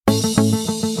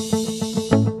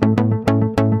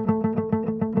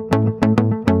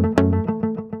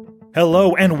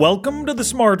Hello and welcome to the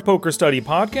Smart Poker Study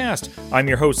Podcast. I'm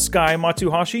your host, Sky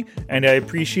Matsuhashi, and I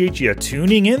appreciate you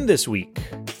tuning in this week.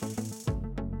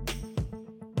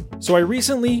 So I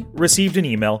recently received an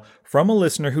email from a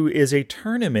listener who is a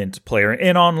tournament player,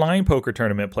 an online poker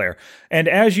tournament player. And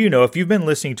as you know, if you've been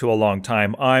listening to a long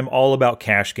time, I'm all about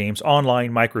cash games,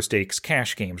 online microstakes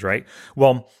cash games, right?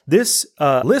 Well, this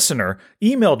listener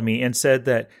emailed me and said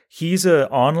that he's an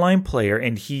online player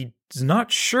and he's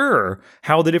not sure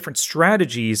how the different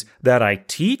strategies that I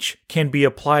teach can be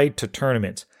applied to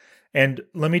tournaments. And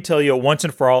let me tell you once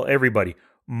and for all, everybody,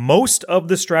 most of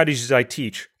the strategies I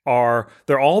teach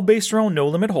they're all based around No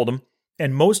Limit Hold'em,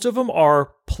 and most of them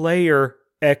are player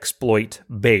exploit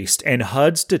based and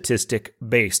HUD statistic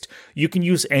based. You can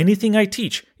use anything I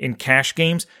teach in cash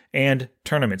games and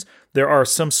tournaments. There are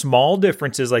some small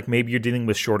differences, like maybe you're dealing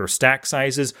with shorter stack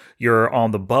sizes, you're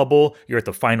on the bubble, you're at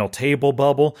the final table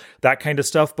bubble, that kind of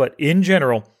stuff. But in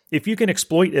general, if you can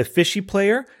exploit a fishy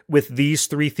player with these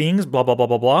three things, blah, blah, blah,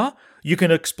 blah, blah, you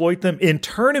can exploit them in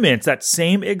tournaments. That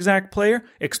same exact player,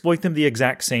 exploit them the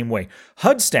exact same way.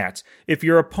 HUD stats, if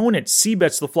your opponent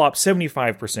c-bets the flop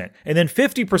 75% and then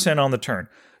 50% on the turn,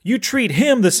 you treat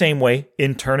him the same way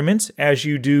in tournaments as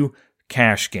you do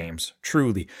cash games,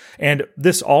 truly. And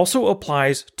this also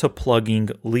applies to plugging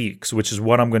leaks, which is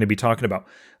what I'm going to be talking about.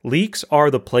 Leaks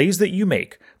are the plays that you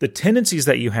make, the tendencies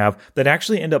that you have that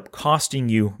actually end up costing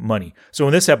you money. So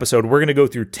in this episode, we're going to go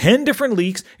through 10 different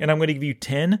leaks, and I'm going to give you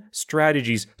 10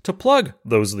 strategies to plug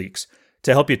those leaks.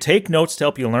 To help you take notes, to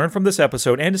help you learn from this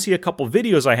episode, and to see a couple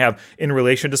videos I have in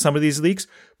relation to some of these leaks,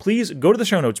 please go to the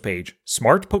show notes page,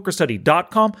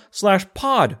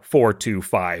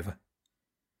 smartpokerstudy.com/pod425.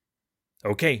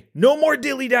 Okay, no more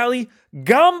dilly-dally,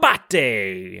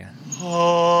 gambate!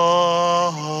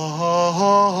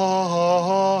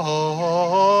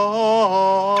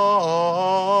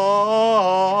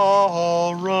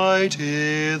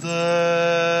 Alrighty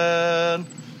then.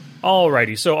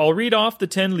 Alrighty, so I'll read off the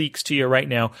 10 leaks to you right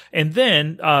now, and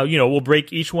then, we'll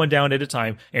break each one down at a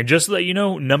time. And just to let you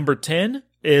know, number 10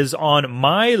 is on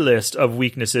my list of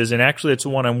weaknesses, and actually it's the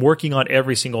one I'm working on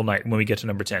every single night when we get to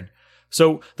number 10.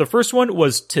 So the first one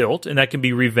was tilt, and that can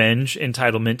be revenge,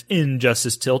 entitlement,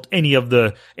 injustice tilt, any of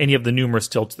the numerous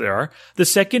tilts there are. The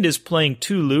second is playing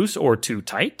too loose or too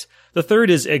tight. The third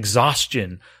is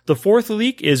exhaustion. The fourth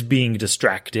leak is being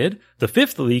distracted. The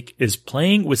fifth leak is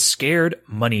playing with scared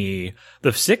money.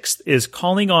 The sixth is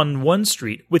calling on one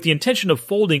street with the intention of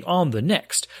folding on the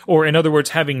next, or in other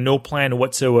words, having no plan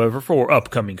whatsoever for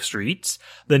upcoming streets.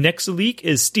 The next leak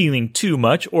is stealing too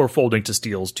much or folding to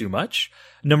steals too much.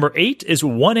 Number 8 is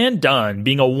one and done,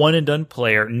 being a one and done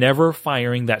player, never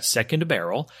firing that second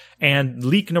barrel. And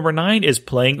leak number 9 is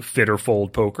playing fit or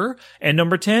fold poker. And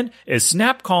number 10 is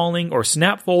snap calling or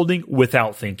snap folding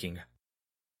without thinking.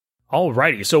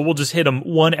 Alrighty, so we'll just hit them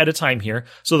one at a time here.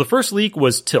 So the first leak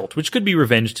was tilt, which could be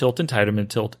revenge tilt, entitlement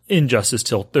tilt, injustice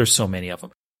tilt. There's so many of them.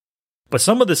 But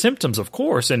some of the symptoms, of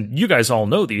course, and you guys all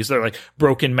know these, they're like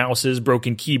broken mouses,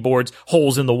 broken keyboards,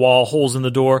 holes in the wall, holes in the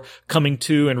door, coming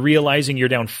to and realizing you're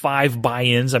down 5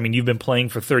 buy-ins. I mean, you've been playing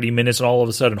for 30 minutes and all of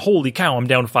a sudden, holy cow, I'm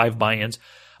down 5 buy-ins.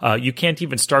 You can't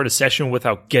even start a session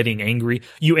without getting angry.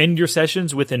 You end your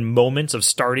sessions within moments of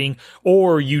starting,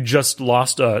 or you just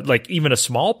lost even a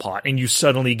small pot and you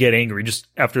suddenly get angry just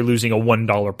after losing a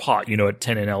 $1 pot, at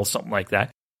 10 NL, something like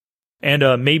that. And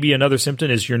maybe another symptom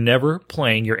is you're never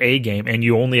playing your A game and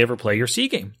you only ever play your C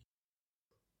game.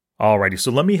 Alrighty,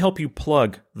 so let me help you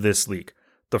plug this leak.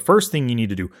 The first thing you need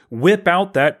to do, whip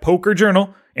out that poker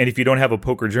journal. And if you don't have a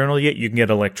poker journal yet, you can get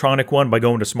an electronic one by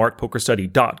going to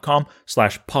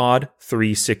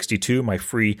smartpokerstudy.com/pod362, my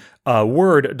free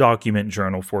Word document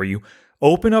journal for you.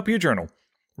 Open up your journal.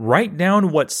 Write down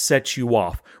what sets you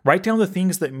off. Write down the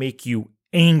things that make you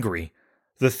angry.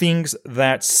 The things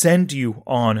that send you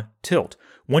on tilt.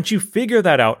 Once you figure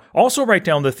that out, also write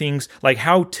down the things like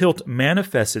how tilt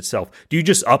manifests itself. Do you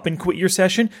just up and quit your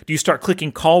session? Do you start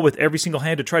clicking call with every single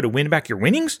hand to try to win back your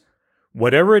winnings?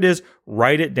 Whatever it is,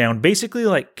 write it down. Basically,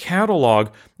 like catalog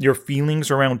your feelings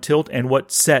around tilt and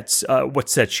what sets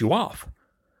you off.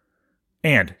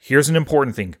 And here's an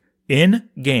important thing. In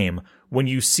game, when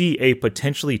you see a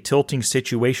potentially tilting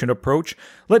situation approach,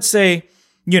 let's say,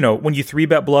 when you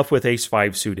 3-bet bluff with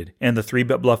ace-5 suited and the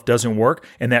 3-bet bluff doesn't work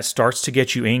and that starts to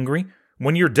get you angry,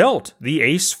 when you're dealt the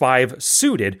ace-5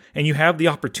 suited and you have the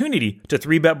opportunity to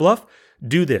 3-bet bluff,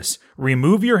 do this.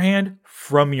 Remove your hand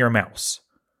from your mouse.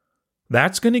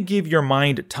 That's going to give your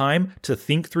mind time to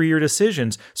think through your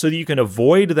decisions so that you can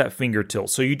avoid that finger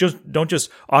tilt. So you don't just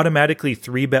automatically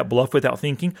 3-bet bluff without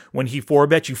thinking. When he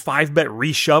 4-bets, you 5-bet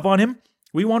reshove on him.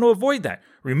 We want to avoid that.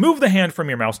 Remove the hand from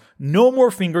your mouse, no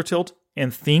more finger tilt,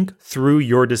 and think through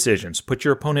your decisions. Put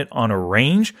your opponent on a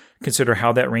range, consider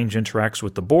how that range interacts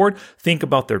with the board, think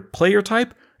about their player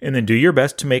type, and then do your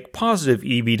best to make positive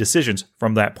EV decisions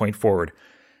from that point forward.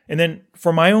 And then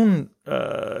for my own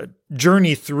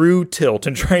journey through tilt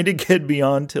and trying to get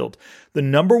beyond tilt, the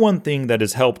number one thing that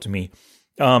has helped me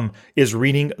is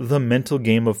reading The Mental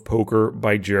Game of Poker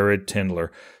by Jared Tendler.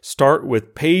 Start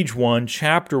with page 1,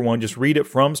 chapter 1, just read it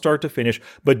from start to finish,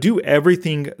 but do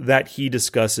everything that he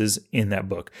discusses in that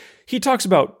book. He talks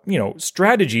about,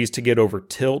 strategies to get over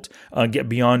tilt, get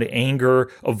beyond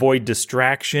anger, avoid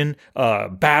distraction,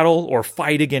 battle or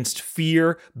fight against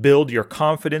fear, build your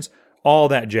confidence, all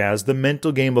that jazz. The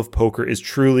Mental Game of Poker is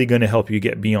truly going to help you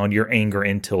get beyond your anger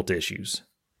and tilt issues.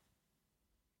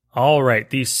 All right,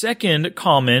 the second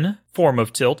common form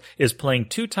of tilt is playing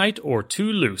too tight or too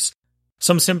loose.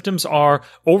 Some symptoms are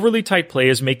overly tight play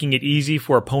is making it easy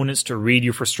for opponents to read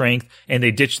you for strength, and they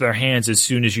ditch their hands as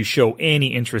soon as you show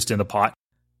any interest in the pot.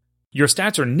 Your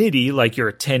stats are nitty, like you're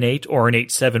a 10-8 or an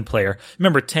 8-7 player.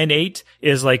 Remember, 10-8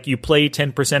 is like you play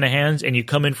 10% of hands and you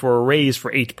come in for a raise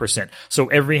for 8%. So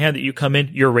every hand that you come in,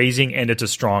 you're raising and it's a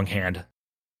strong hand.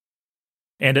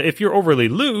 And if you're overly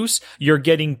loose, you're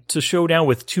getting to showdown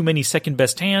with too many second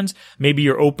best hands. Maybe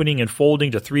you're opening and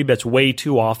folding to 3-bets way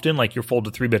too often, like you're fold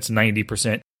to 3-bets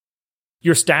 90%.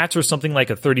 Your stats are something like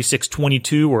a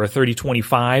 36-22 or a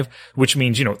 30-25, which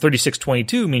means,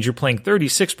 36-22 means you're playing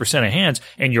 36% of hands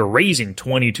and you're raising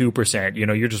 22%.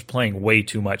 You're just playing way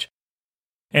too much.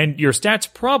 And your stats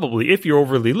probably, if you're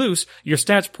overly loose, your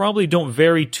stats probably don't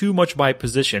vary too much by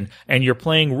position, and you're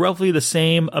playing roughly the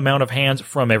same amount of hands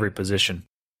from every position.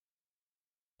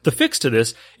 The fix to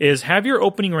this is have your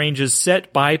opening ranges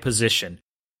set by position.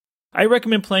 I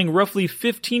recommend playing roughly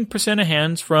 15% of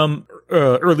hands from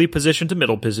early position to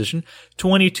middle position,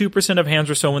 22% of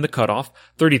hands or so in the cutoff,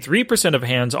 33% of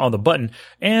hands on the button,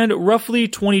 and roughly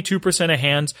 22% of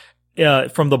hands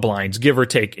from the blinds, give or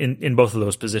take, in both of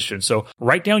those positions. So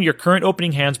write down your current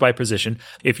opening hands by position.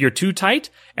 If you're too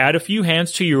tight, add a few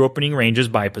hands to your opening ranges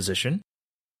by position.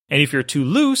 And if you're too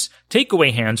loose, take away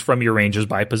hands from your ranges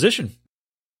by position.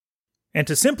 And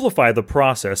to simplify the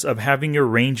process of having your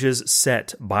ranges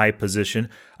set by position,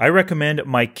 I recommend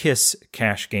my KISS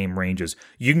cash game ranges.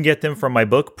 You can get them from my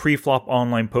book, Pre-Flop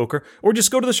Online Poker, or just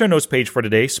go to the show notes page for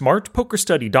today,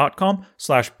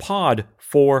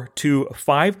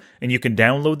 smartpokerstudy.com/pod425, and you can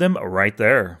download them right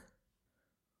there.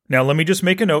 Now, let me just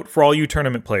make a note for all you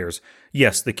tournament players.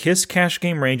 Yes, the KISS cash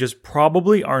game ranges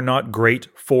probably are not great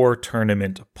for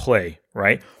tournament play,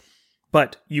 right?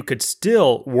 But you could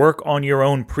still work on your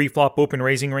own pre-flop open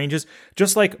raising ranges,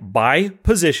 just like by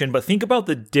position, but think about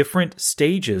the different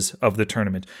stages of the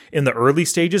tournament. In the early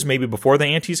stages, maybe before the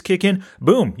antes kick in,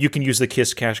 boom, you can use the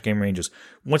KISS cash game ranges.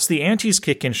 Once the antes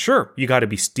kick in, sure, you got to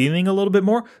be stealing a little bit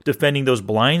more, defending those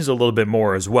blinds a little bit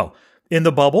more as well. In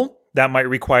the bubble, that might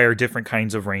require different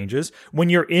kinds of ranges. When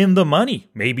you're in the money,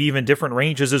 maybe even different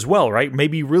ranges as well, right?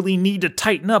 Maybe you really need to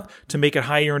tighten up to make it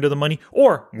higher into the money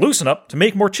or loosen up to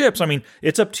make more chips. I mean,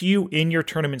 it's up to you in your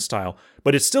tournament style,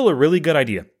 but it's still a really good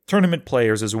idea. Tournament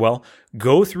players as well,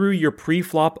 go through your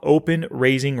pre-flop open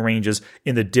raising ranges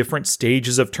in the different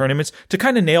stages of tournaments to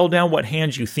kind of nail down what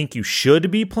hands you think you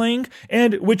should be playing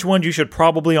and which ones you should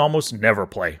probably almost never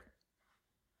play.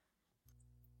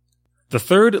 The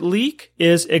third leak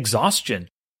is exhaustion.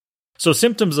 So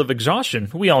symptoms of exhaustion,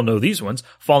 we all know these ones: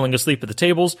 falling asleep at the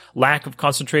tables, lack of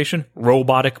concentration,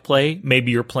 robotic play,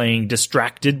 maybe you're playing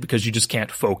distracted because you just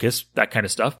can't focus, that kind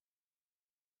of stuff.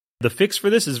 The fix for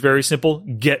this is very simple.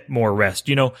 Get more rest.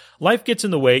 Life gets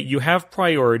in the way. You have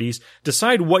priorities.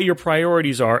 Decide what your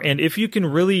priorities are. And if you can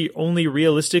really only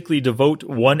realistically devote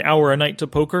 1 hour a night to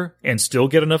poker and still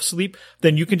get enough sleep,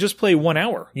 then you can just play 1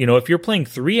 hour. If you're playing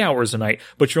 3 hours a night,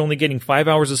 but you're only getting 5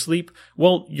 hours of sleep,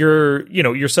 well, your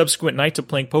subsequent nights of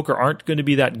playing poker aren't going to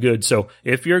be that good. So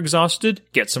if you're exhausted,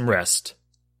 get some rest.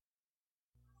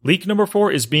 Leak number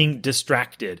 4 is being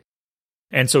distracted.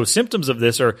 And so symptoms of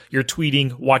this are you're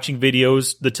tweeting, watching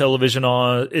videos, the television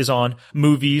is on,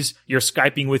 movies, you're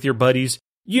Skyping with your buddies,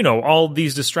 all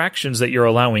these distractions that you're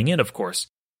allowing in, of course.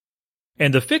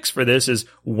 And the fix for this is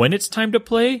when it's time to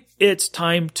play, it's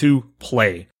time to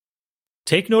play.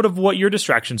 Take note of what your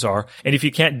distractions are, and if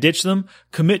you can't ditch them,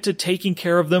 commit to taking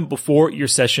care of them before your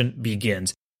session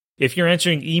begins. If you're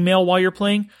answering email while you're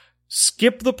playing,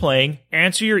 skip the playing,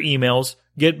 answer your emails,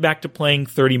 get back to playing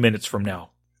 30 minutes from now.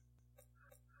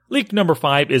 Leak number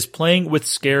 5 is playing with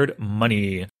scared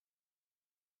money.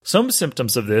 Some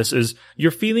symptoms of this is you're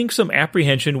feeling some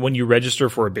apprehension when you register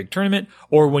for a big tournament,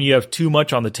 or when you have too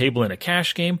much on the table in a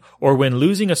cash game, or when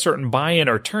losing a certain buy-in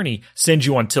or tourney sends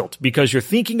you on tilt because you're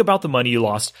thinking about the money you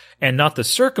lost and not the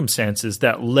circumstances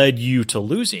that led you to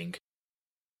losing.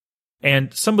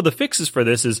 And some of the fixes for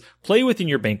this is play within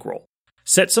your bankroll.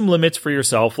 Set some limits for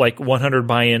yourself, like 100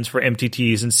 buy-ins for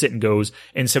MTTs and sit and goes,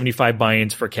 and 75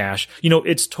 buy-ins for cash.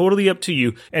 It's totally up to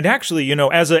you. And actually,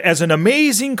 as an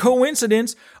amazing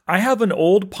coincidence, I have an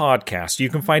old podcast. You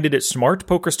can find it at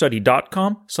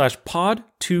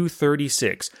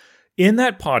smartpokerstudy.com/pod236. In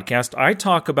that podcast, I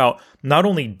talk about not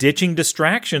only ditching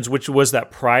distractions, which was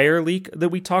that prior leak that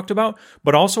we talked about,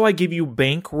 but also I give you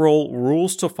bankroll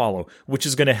rules to follow, which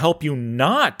is going to help you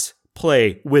not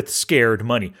play with scared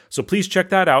money. So please check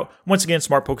that out. Once again,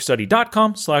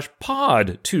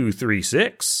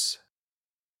 smartpokerstudy.com/pod236.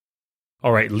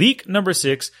 All right, leak number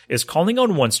 6 is calling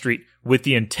on one street with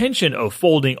the intention of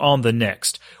folding on the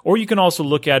next. Or you can also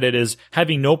look at it as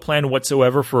having no plan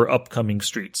whatsoever for upcoming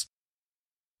streets.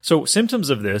 So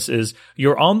symptoms of this is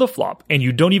you're on the flop and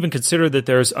you don't even consider that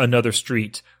there's another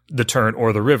street, the turn,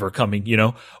 or the river coming,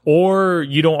 or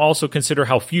you don't also consider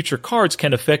how future cards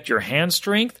can affect your hand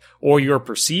strength or your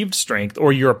perceived strength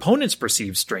or your opponent's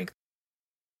perceived strength.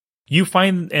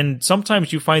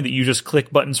 Sometimes you find that you just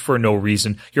click buttons for no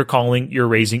reason. You're calling, you're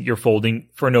raising, you're folding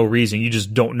for no reason. You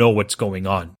just don't know what's going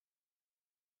on.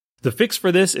 The fix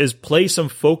for this is play some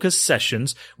focus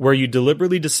sessions where you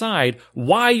deliberately decide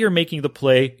why you're making the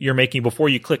play you're making before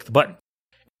you click the button.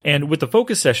 And with the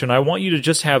focus session, I want you to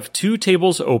just have 2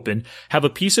 tables open, have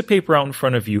a piece of paper out in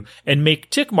front of you, and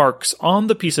make tick marks on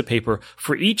the piece of paper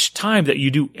for each time that you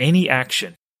do any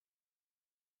action.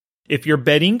 If you're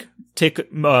betting,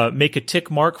 make a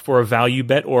tick mark for a value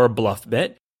bet or a bluff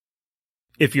bet.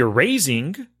 If you're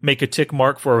raising, make a tick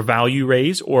mark for a value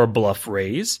raise or a bluff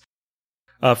raise.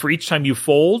 For each time you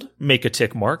fold, make a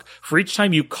tick mark. For each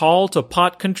time you call to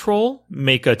pot control,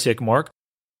 make a tick mark.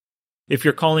 If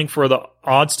you're calling for the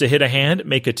odds to hit a hand,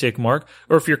 make a tick mark.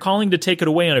 Or if you're calling to take it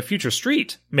away on a future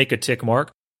street, make a tick mark.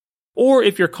 Or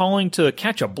if you're calling to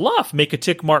catch a bluff, make a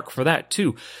tick mark for that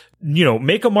too.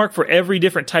 Make a mark for every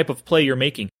different type of play you're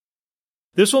making.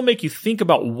 This will make you think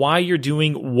about why you're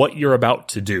doing what you're about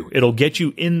to do. It'll get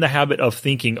you in the habit of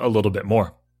thinking a little bit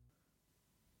more.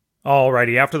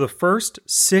 Alrighty, after the first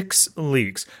 6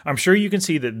 leaks, I'm sure you can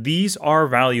see that these are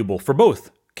valuable for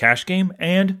both cash game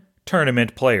and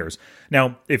tournament players.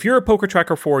 Now, if you're a Poker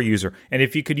Tracker 4 user, and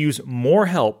if you could use more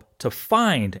help to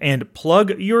find and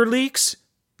plug your leaks,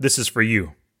 this is for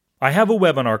you. I have a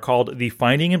webinar called the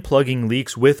Finding and Plugging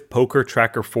Leaks with Poker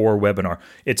Tracker 4 webinar.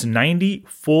 It's 90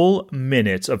 full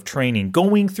minutes of training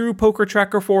going through Poker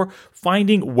Tracker 4,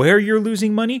 finding where you're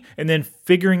losing money, and then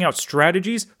figuring out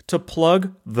strategies to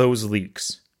plug those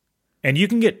leaks. And you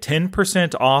can get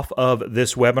 10% off of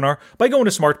this webinar by going to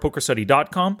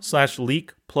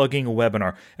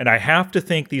smartpokerstudy.com/leak-plugging-webinar. And I have to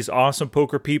thank these awesome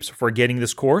poker peeps for getting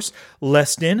this course.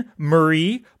 Leston,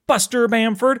 Marie, Buster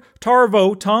Bamford,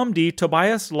 Tarvo, Tom D,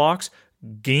 Tobias Locks,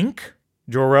 Gink,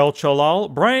 Jorel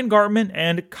Chalal, Brian Gartman,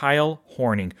 and Kyle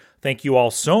Horning. Thank you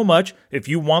all so much. If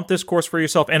you want this course for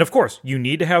yourself, and of course, you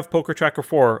need to have Poker Tracker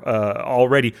 4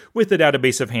 already with the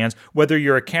database of hands, whether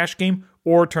you're a cash game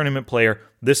or tournament player,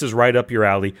 this is right up your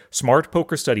alley.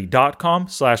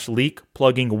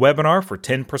 smartpokerstudy.com/leak-plugging-webinar for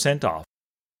 10% off.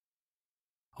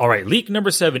 All right, leak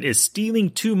number 7 is stealing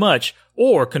too much,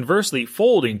 or conversely,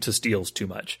 folding to steals too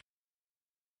much.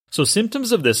 So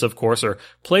symptoms of this, of course, are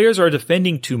players are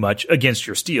defending too much against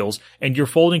your steals, and you're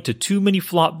folding to too many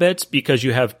flop bets because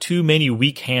you have too many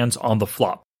weak hands on the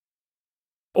flop.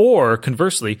 Or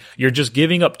conversely, you're just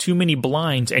giving up too many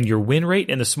blinds, and your win rate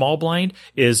in the small blind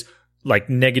is like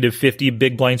 -50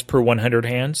 big blinds per 100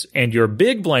 hands, and your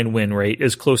big blind win rate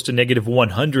is close to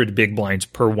 -100 big blinds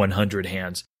per 100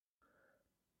 hands.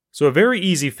 So a very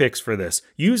easy fix for this.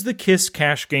 Use the KISS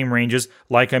cash game ranges,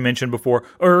 like I mentioned before,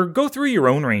 or go through your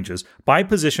own ranges, by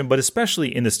position, but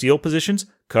especially in the steal positions,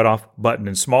 cutoff, button,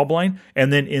 and small blind,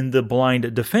 and then in the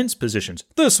blind defense positions,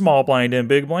 the small blind and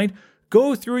big blind.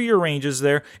 Go through your ranges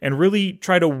there and really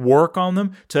try to work on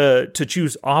them to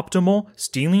choose optimal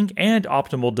stealing and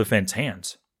optimal defense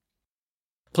hands.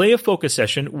 Play a focus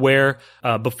session where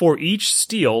before each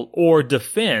steal or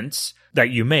defense that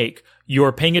you make,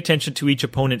 you're paying attention to each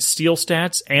opponent's steal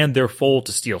stats and their fold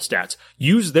to steal stats.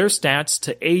 Use their stats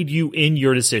to aid you in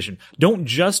your decision. Don't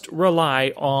just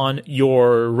rely on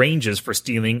your ranges for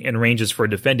stealing and ranges for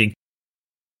defending.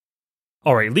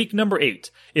 All right, leak number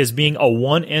 8 is being a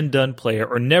one-and-done player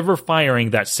or never firing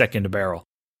that second barrel.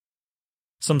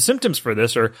 Some symptoms for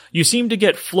this are you seem to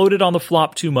get floated on the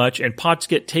flop too much and pots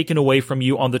get taken away from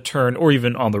you on the turn or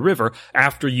even on the river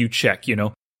after you check,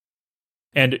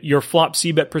 And your flop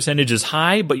c-bet percentage is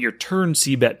high, but your turn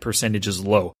c-bet percentage is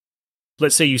low.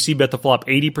 Let's say you c-bet the flop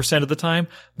 80% of the time,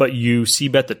 but you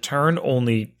c-bet the turn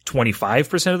only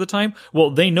 25% of the time.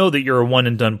 Well, they know that you're a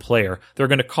one-and-done player. They're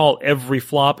going to call every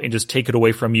flop and just take it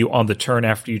away from you on the turn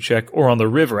after you check or on the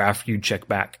river after you check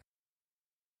back.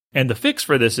 And the fix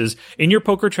for this is, in your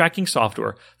poker tracking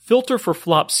software, filter for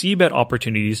flop c-bet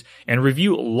opportunities and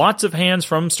review lots of hands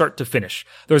from start to finish.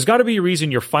 There's got to be a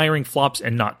reason you're firing flops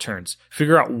and not turns.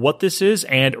 Figure out what this is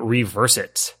and reverse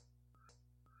it.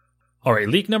 Alright,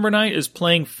 leak number 9 is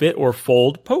playing fit or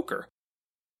fold poker.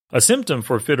 A symptom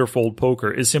for fit or fold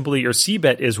poker is simply your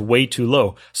c-bet is way too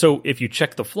low. So if you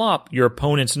check the flop, your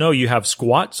opponents know you have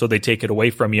squat, so they take it away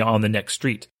from you on the next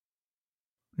street.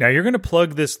 Now, you're going to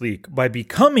plug this leak by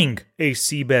becoming a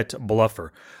c-bet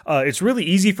bluffer. It's really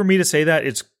easy for me to say that.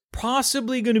 It's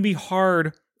possibly going to be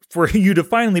hard for you to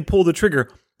finally pull the trigger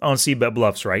on c-bet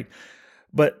bluffs, right?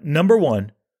 But number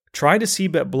 1, try to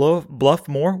c-bet bluff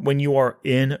more when you are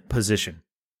in position.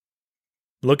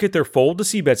 Look at their fold to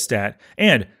c-bet stat,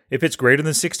 and if it's greater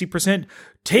than 60%,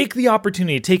 take the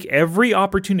opportunity, take every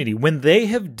opportunity when they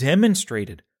have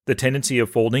demonstrated the tendency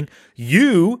of folding.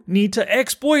 You need to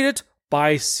exploit it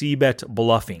by c-bet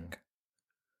bluffing.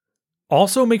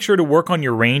 Also, make sure to work on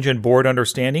your range and board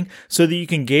understanding so that you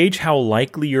can gauge how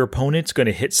likely your opponent's going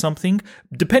to hit something,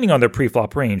 depending on their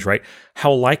pre-flop range, right?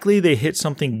 How likely they hit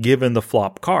something given the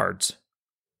flop cards.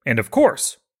 And of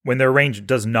course, when their range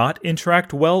does not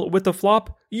interact well with the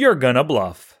flop, you're gonna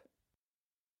bluff.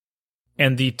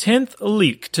 And the 10th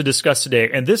leak to discuss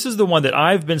today, and this is the one that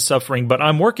I've been suffering but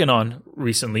I'm working on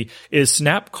recently, is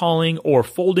snap calling or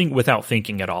folding without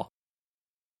thinking at all.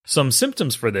 Some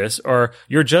symptoms for this are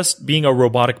you're just being a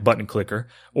robotic button clicker,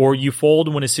 or you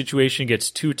fold when a situation gets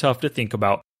too tough to think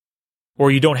about, or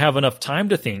you don't have enough time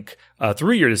to think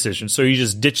through your decision, so you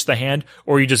just ditch the hand,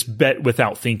 or you just bet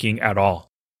without thinking at all.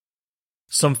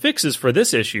 Some fixes for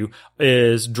this issue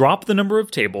is drop the number of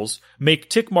tables,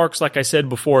 make tick marks like I said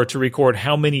before to record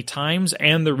how many times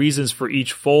and the reasons for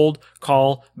each fold,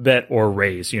 call, bet, or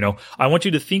raise. I want you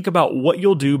to think about what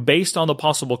you'll do based on the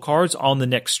possible cards on the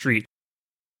next street.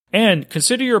 And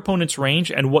consider your opponent's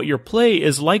range and what your play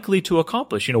is likely to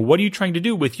accomplish. What are you trying to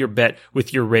do with your bet,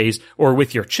 with your raise, or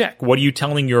with your check? What are you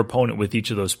telling your opponent with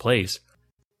each of those plays?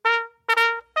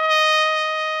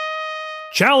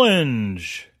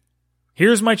 Challenge!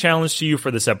 Here's my challenge to you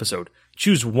for this episode.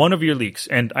 Choose one of your leaks,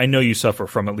 and I know you suffer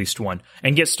from at least one,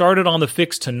 and get started on the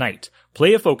fix tonight.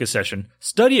 Play a focus session,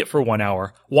 study it for 1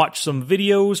 hour, watch some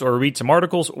videos or read some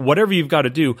articles, whatever you've got to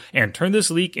do, and turn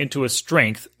this leak into a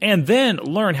strength, and then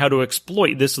learn how to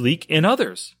exploit this leak in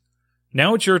others.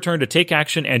 Now it's your turn to take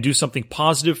action and do something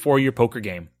positive for your poker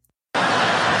game.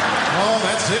 Oh,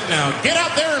 that's it now. Get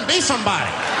out there and be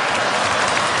somebody.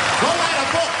 Go write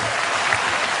a book.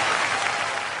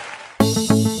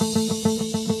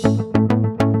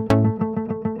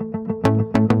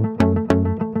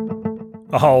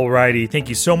 Alrighty, thank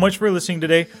you so much for listening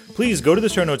today. Please go to the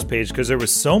show notes page because there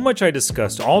was so much I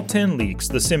discussed, all 10 leaks,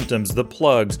 the symptoms, the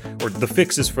plugs, or the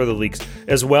fixes for the leaks,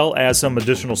 as well as some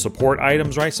additional support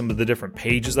items, right? Some of the different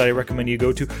pages that I recommend you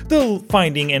go to, the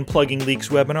Finding and Plugging Leaks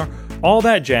webinar, all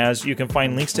that jazz. You can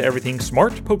find links to everything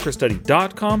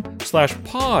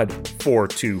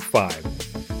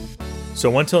smartpokerstudy.com/pod425.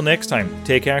 So until next time,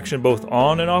 take action both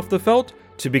on and off the felt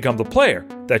to become the player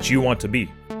that you want to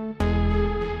be.